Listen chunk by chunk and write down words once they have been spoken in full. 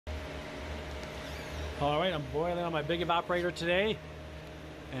All right, I'm boiling on my big evaporator today,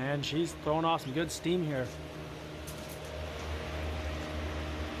 and she's throwing off some good steam here.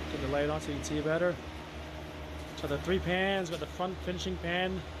 Get the light on so you can see better. So the 3 pans, got the front finishing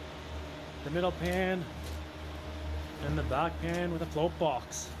pan, the middle pan, and the back pan with a float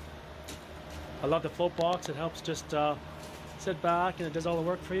box. I love the float box. It helps just sit back and it does all the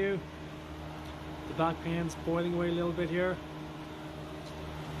work for you. The back pan's boiling away a little bit here.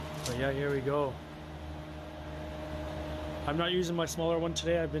 So yeah, here we go. I'm not using my smaller one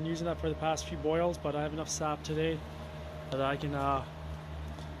today. I've been using that for the past few boils, but I have enough sap today that I can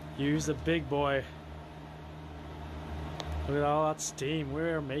use the big boy. Look at all that steam.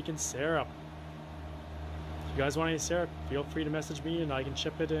 We're making syrup. If you guys want any syrup, feel free to message me and I can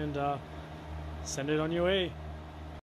ship it and send it on your way.